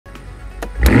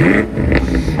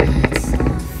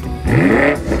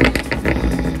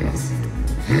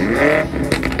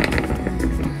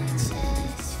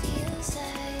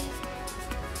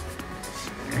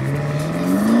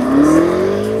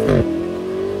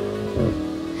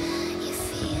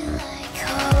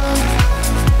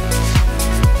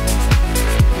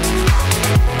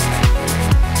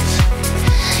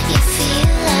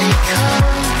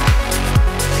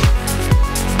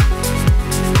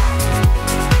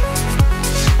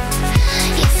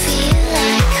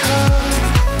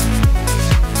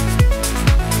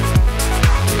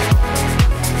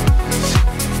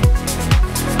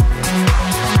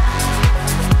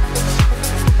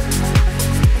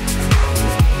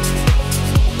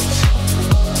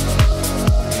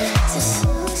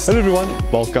Hello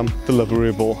everyone, welcome to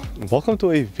Liberebil. Welcome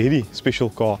to a very special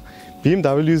car,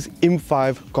 BMW's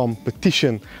M5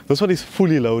 competition. This one is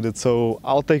fully loaded, so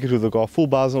I'll take you through the car. Full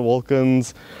bars and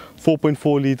Vulcans,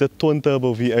 4.4 litre twin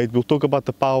turbo V8. We'll talk about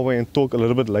the power and talk a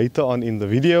little bit later on in the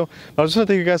video. But I just want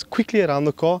to take you guys quickly around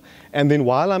the car, and then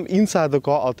while I'm inside the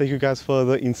car, I'll take you guys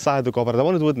further inside the car. But I don't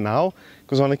want to do it now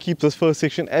because I want to keep this first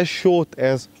section as short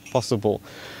as possible.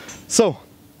 So,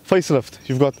 facelift,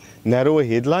 you've got narrower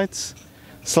headlights,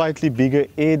 slightly bigger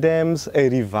air dams, a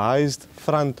revised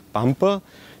front bumper,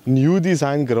 new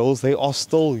design grills. They are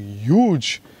still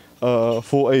huge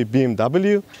for a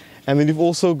BMW. And then you've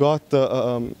also got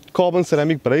the carbon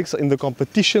ceramic brakes in the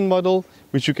competition model,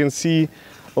 which you can see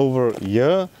over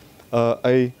here.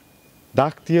 A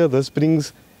duct here. This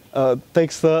brings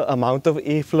takes the amount of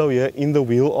airflow here in the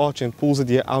wheel arch and pulls it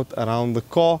here out around the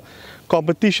car.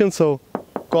 Competition, so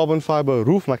carbon fiber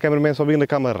roof. My cameraman's probably going to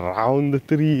come around the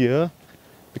tree here,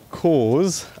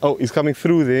 because, oh, he's coming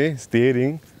through there, he's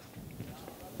daring.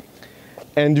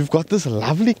 And you've got this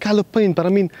lovely color paint, but I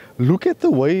mean, look at the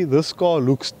way this car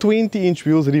looks. 20-inch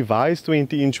wheels, revised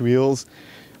 20-inch wheels,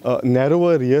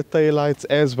 narrower rear tail lights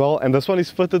as well. And this one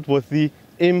is fitted with the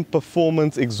M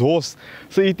Performance exhaust,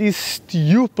 so it is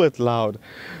stupid loud.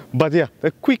 But yeah,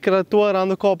 a quick tour around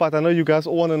the car, but I know you guys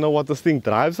all want to know what this thing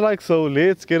drives like, so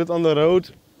let's get it on the road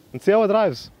and see how it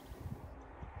drives.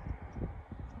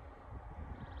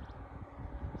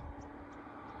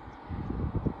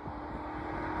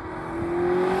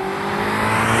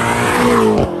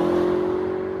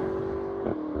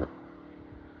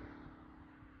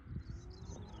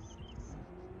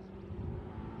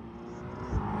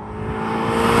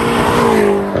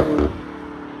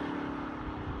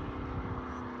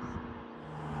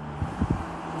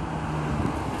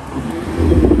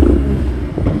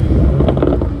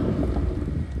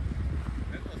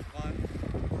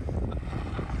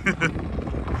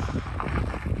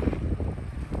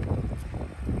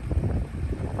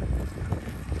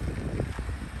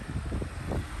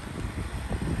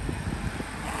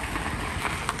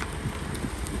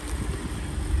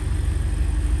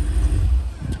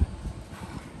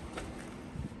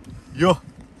 Yo,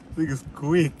 thing is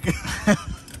quick.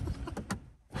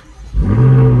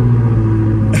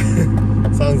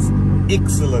 Sounds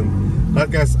excellent.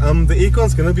 Right guys, the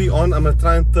aircon's gonna be on. I'm gonna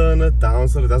try and turn it down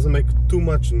so it doesn't make too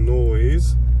much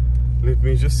noise. Let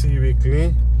me just see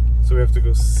quickly. So we have to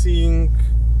go sync.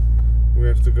 We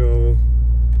have to go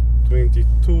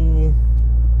 22.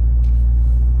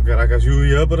 Okay, right guys, you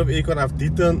hear a bit of aircon.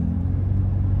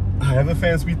 I have the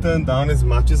fan speed turned down as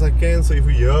much as I can, so if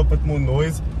you hear a bit more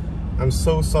noise, I'm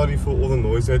so sorry for all the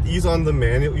noise. It is on the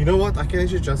manual. You know what? I can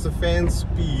actually adjust the fan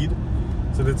speed.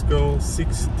 So let's go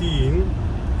 16.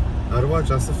 How do I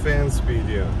adjust the fan speed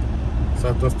here? So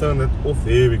I just turn that off.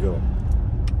 There we go.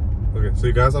 Okay, so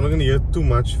you guys are not going to hear too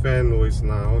much fan noise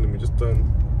now. Let me just turn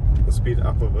the speed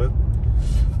up a bit.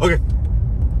 Okay.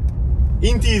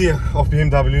 Interior of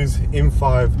BMW's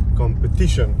M5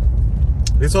 competition.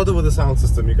 Let's start with the sound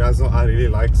system. You guys know I really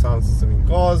like sound system in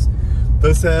cars.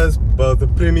 This has the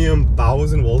premium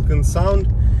Bowers & Wilkins sound,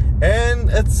 and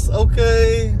it's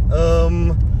okay.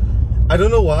 I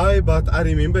don't know why, but I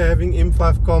remember having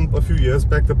M5 comp a few years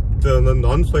back, the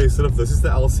non-facelift. This is the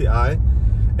LCI,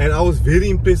 and I was very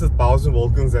impressed with Bowers &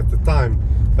 Wilkins at the time.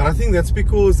 But I think that's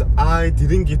because I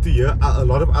didn't get to hear a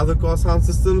lot of other car sound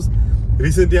systems.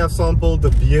 Recently I've sampled the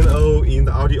B&O in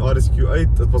the Audi RS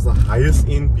Q8. It was the highest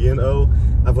end B&O.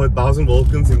 I've heard Bowers &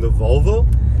 Wilkins in the Volvo.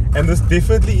 And this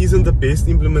definitely isn't the best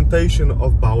implementation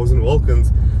of Bowers &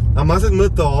 Wilkins. I must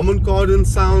admit the Harman Kardon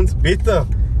sounds better,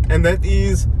 and that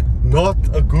is not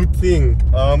a good thing.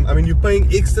 I mean, you're paying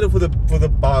extra for the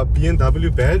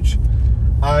BMW badge.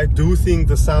 I do think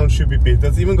the sound should be better.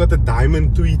 It's even got a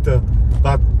diamond tweeter,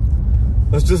 but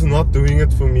it's just not doing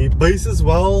it for me. Bass as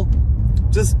well,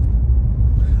 just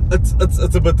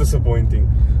it's a bit disappointing.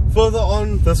 Further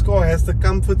on, this car has the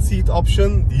comfort seat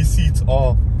option. These seats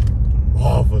are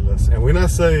marvelous, and when I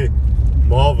say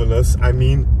marvelous, I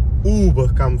mean uber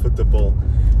comfortable.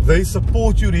 They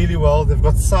support you really well. They've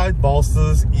got side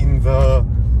bolsters in the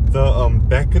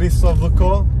backrest of the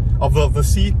car, of the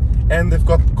seat, and they've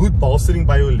got good bolstering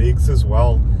by your legs as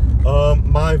well.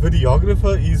 My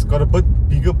videographer is got a bit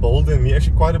bigger build than me,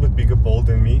 actually quite a bit bigger build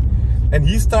than me, and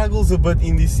he struggles a bit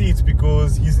in these seats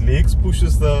because his legs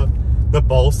pushes the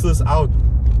bolsters out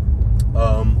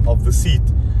of the seat.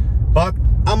 But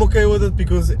I'm okay with it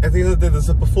because at the end of the day, this is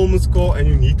a performance car and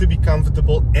you need to be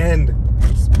comfortable and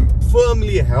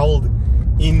firmly held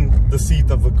in the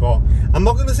seat of the car. I'm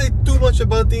not going to say too much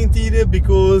about the interior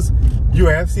because you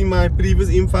have seen my previous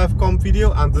M5 comp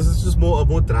video, and this is just more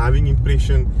about driving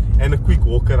impression and a quick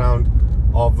walk around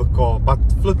of the car. But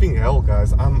flipping hell,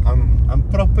 guys, I'm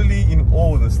properly in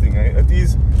awe of this thing.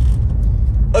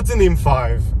 It's an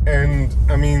M5, and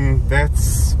I mean,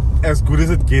 that's as good as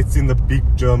it gets in the big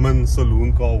German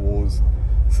saloon car wars.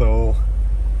 So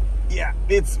yeah,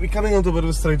 we're coming onto a bit of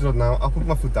a straight road now. I'll put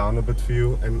my foot down a bit for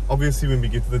you, and obviously when we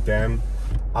get to the dam,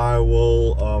 I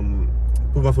will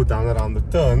put my foot down around the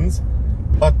turns.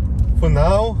 But for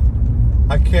now,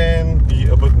 I can be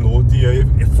a bit naughty.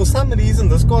 If for some reason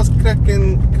this car's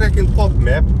cracking pop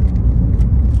map, I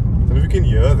don't know if you can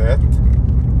hear that.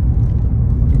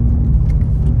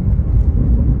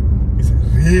 It's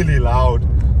really loud.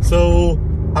 So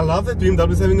I love that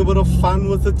BMW is having a bit of fun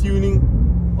with the tuning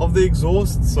of the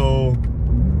exhaust. So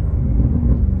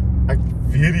like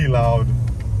very loud.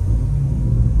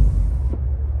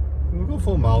 We'll go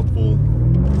for a mouthful.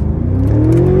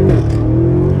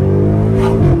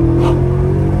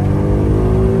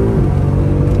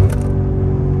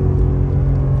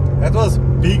 That was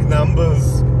big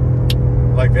numbers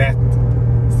like that.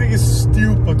 This thing is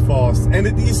stupid fast, and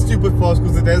it is stupid fast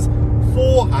because it has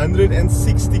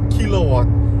 460 kilowatt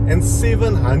and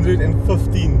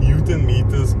 750 Newton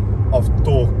meters of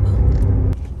torque.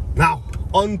 Now,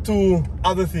 on to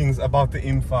other things about the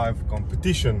M5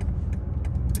 competition.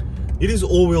 It is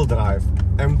all-wheel drive,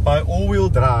 and by all-wheel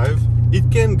drive, it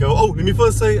can go... Oh, let me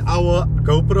first say our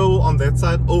GoPro on that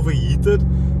side overheated,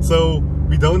 so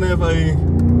we don't have a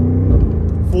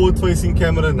forward-facing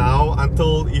camera now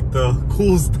until it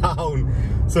cools down.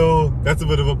 So that's a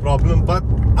bit of a problem, but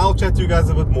I'll chat to you guys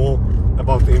a bit more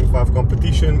about the M5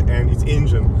 competition and its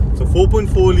engine. So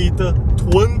 4.4 liter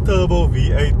twin turbo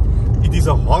V8. It is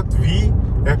a hot V.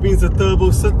 That means the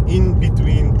turbo sit in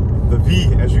between the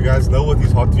V. As you guys know, with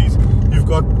these hot Vs, you've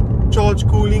got charge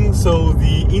cooling, so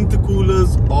the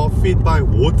intercoolers are fed by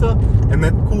water, and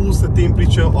that cools the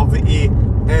temperature of the air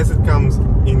as it comes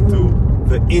into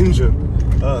the engine.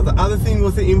 The other thing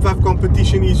with the M5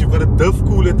 competition is you've got a diff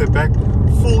cooler at the back,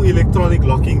 full electronic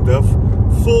locking diff,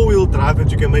 4-wheel drive that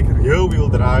you can make rear wheel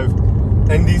drive,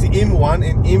 and these M1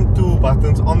 and M2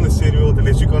 buttons on the steering wheel that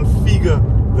lets you configure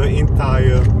the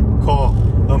entire car.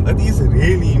 It is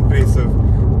really impressive,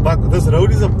 but this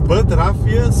road is a bit rough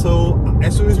here, so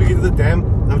as soon as we get to the dam,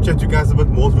 I'll chat to you guys a bit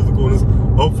more through the corners.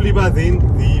 Hopefully by then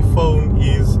the phone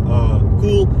is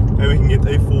cool and we can get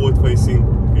a forward facing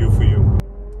view for you.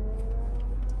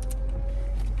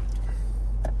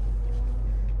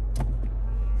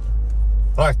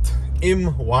 Right,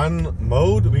 M1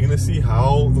 mode, we're gonna see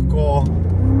how the car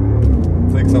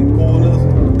takes some corners.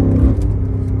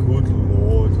 Good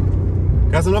lord.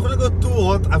 Guys, I'm not gonna go too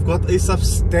hot. I've got a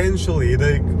substantial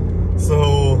headache,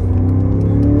 so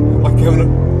my camera,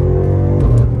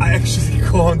 I actually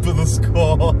can't with this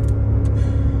car.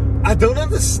 I don't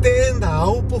understand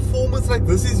how performance like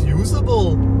this is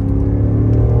usable.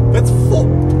 That's full.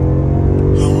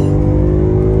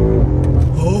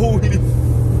 Holy.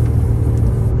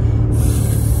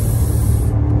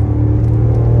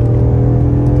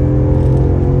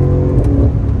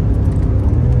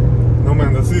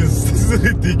 This is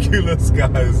ridiculous,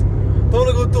 guys. Don't want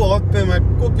to go too hot, man. My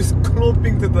kop is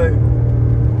klopping today.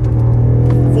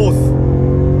 Fourth.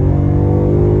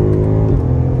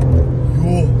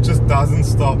 Yo, just doesn't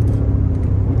stop.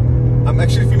 I'm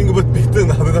actually feeling a bit better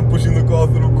now that I'm pushing the car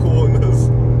through corners.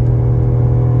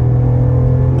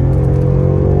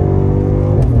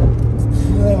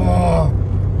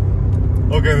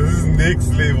 Okay, this is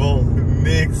next level.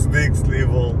 Next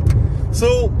level.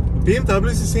 So BMW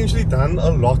has essentially done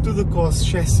a lot to the car's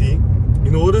chassis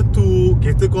in order to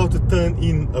get the car to turn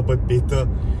in a bit better.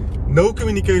 No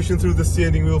communication through the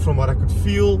steering wheel from what I could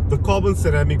feel. The carbon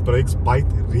ceramic brakes bite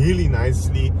really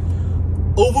nicely.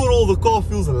 Overall, the car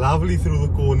feels lovely through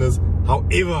the corners.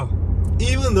 However,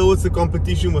 even though it's a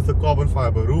competition with the carbon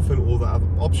fiber roof and all the other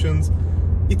options,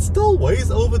 it still weighs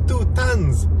over 2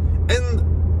 tons.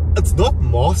 And it's not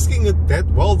masking it that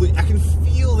well. I can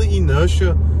feel the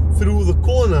inertia through the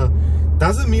corner.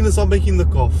 Doesn't mean it's not making the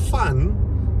car fun.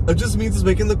 It just means it's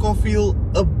making the car feel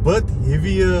a bit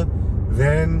heavier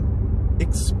than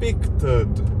expected.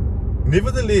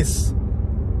 Nevertheless,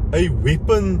 a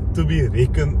weapon to be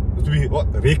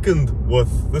reckoned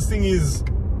with. This thing is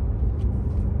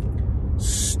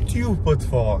stupid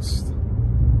fast.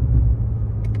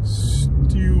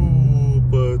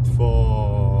 Stupid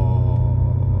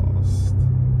fast.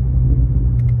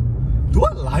 Do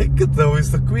I like it though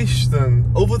is the question.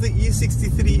 Over the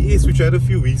E63S, which I had a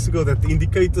few weeks ago, that the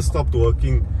indicator stopped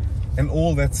working and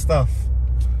all that stuff.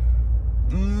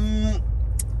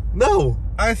 No,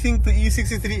 I think the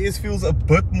E63S feels a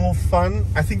bit more fun.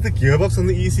 I think the gearbox on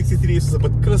the E63S is a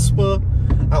bit crisper.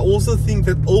 I also think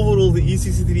that overall the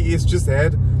E63S just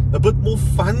had a bit more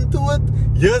fun to it.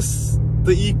 Yes,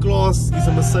 the E-Class is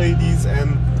a Mercedes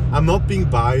and I'm not being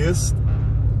biased.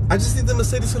 I just think the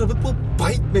Mercedes got a bit more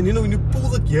bite, man. You know, when you pull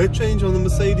the gear change on the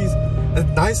Mercedes, a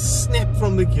nice snap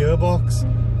from the gearbox.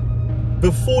 The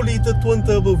 4-liter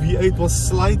twin-turbo V8 was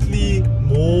slightly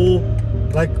more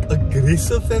like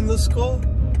aggressive than this car.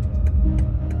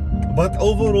 But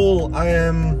overall, I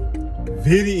am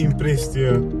very impressed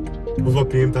here with what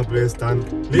BMW has done.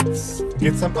 Let's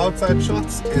get some outside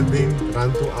shots and then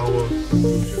run to our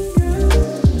conclusion.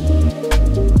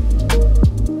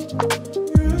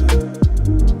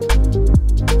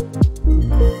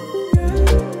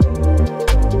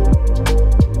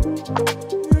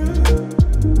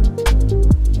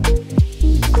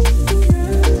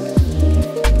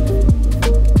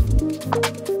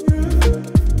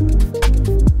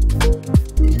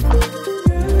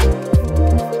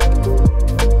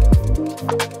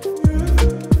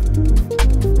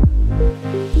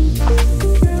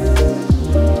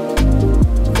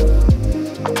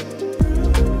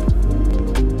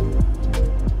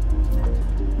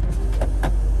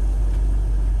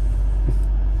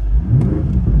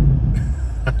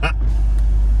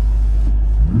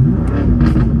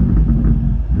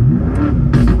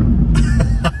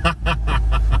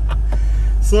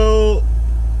 So,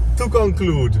 to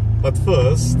conclude, but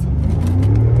first,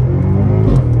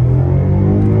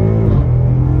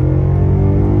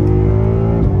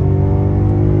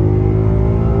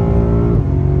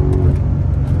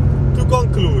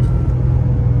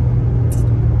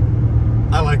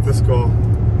 I like this car.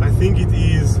 I think it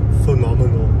is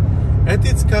phenomenal. At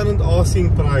its current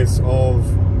asking price of,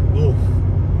 oh,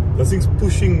 this thing's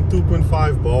pushing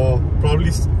 2.5 bar,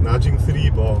 probably nudging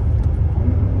 3 bar.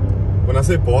 When I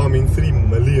say bar, I mean 3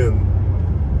 million.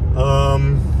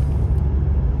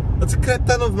 It's a crap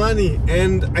ton of money,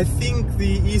 and I think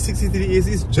the E63S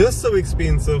is just so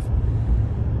expensive.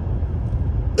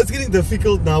 It's getting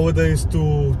difficult nowadays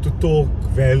to talk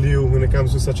value when it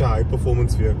comes to such a high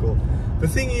performance vehicle. The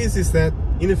thing is that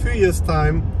in a few years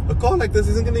time, a car like this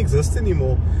isn't going to exist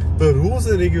anymore. The rules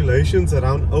and regulations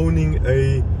around owning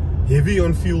a heavy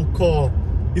on fuel car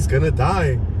is going to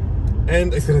die.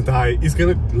 And it's going to die. It's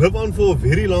going to live on for a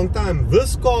very long time.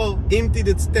 This car emptied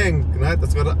its tank, right?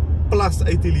 It's got a plus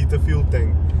 80 liter fuel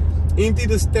tank.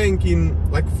 Emptied its tank in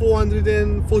like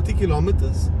 440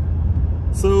 kilometers.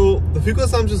 So the fuel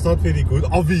consumption is not very good.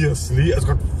 Obviously, it's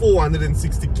got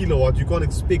 460 kilowatt. You can't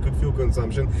expect good fuel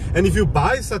consumption. And if you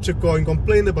buy such a car and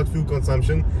complain about fuel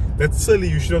consumption, that's silly.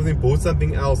 You should have then bought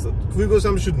something else. Fuel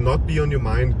consumption should not be on your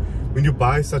mind when you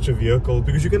buy such a vehicle,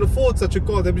 because you can afford such a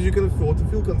car. That means you can afford the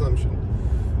fuel consumption.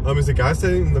 There's a guy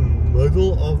standing in the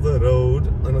middle of the road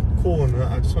on a corner.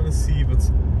 I just want to see if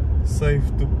it's safe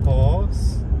to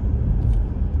pass.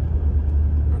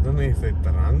 I don't know if they're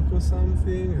drunk or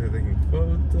something. They're taking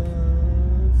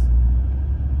photos.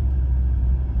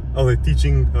 Oh, they're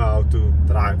teaching how to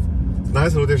drive. It's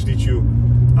nice road to teach you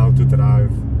how to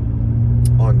drive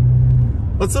on.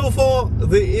 But so far,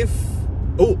 the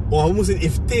I almost said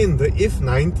F10, the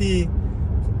F90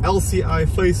 LCI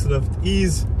facelift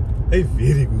is a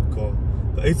very good car.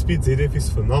 The 8-speed ZF is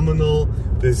phenomenal.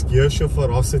 There's gear shift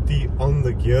ferocity on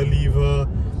the gear lever.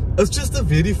 It's just a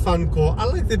very fun car. I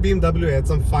like that BMW had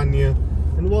some fun here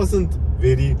and wasn't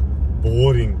very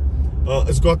boring.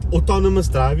 It's got autonomous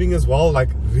driving as well, like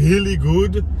really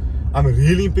good. I'm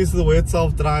really impressed with the way it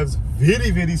self-drives. Very,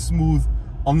 very smooth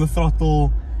on the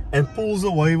throttle and pulls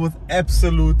away with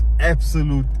absolute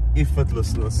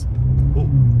effortlessness. Oh,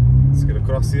 let's get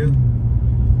across here.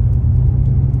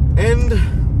 And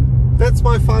that's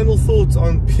my final thoughts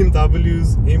on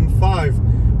BMW's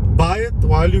M5. Buy it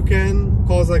while you can.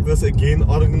 Cars like this, again,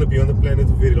 aren't going to be on the planet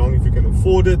for very long if you can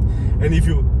afford it. And if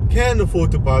you can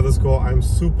afford to buy this car, I'm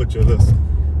super jealous,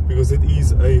 because it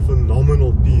is a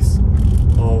phenomenal piece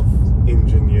of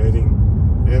engineering.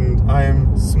 and I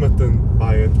am smitten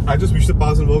by it. I just wish the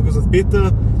Powers and Vocals was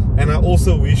better, and I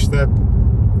also wish that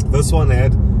this one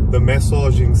had the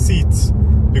massaging seats,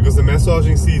 because the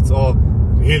massaging seats are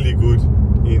really good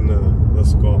in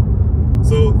this car.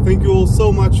 So thank you all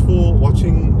so much for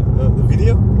watching the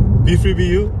video. Be free, be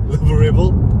you.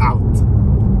 Liberebil out.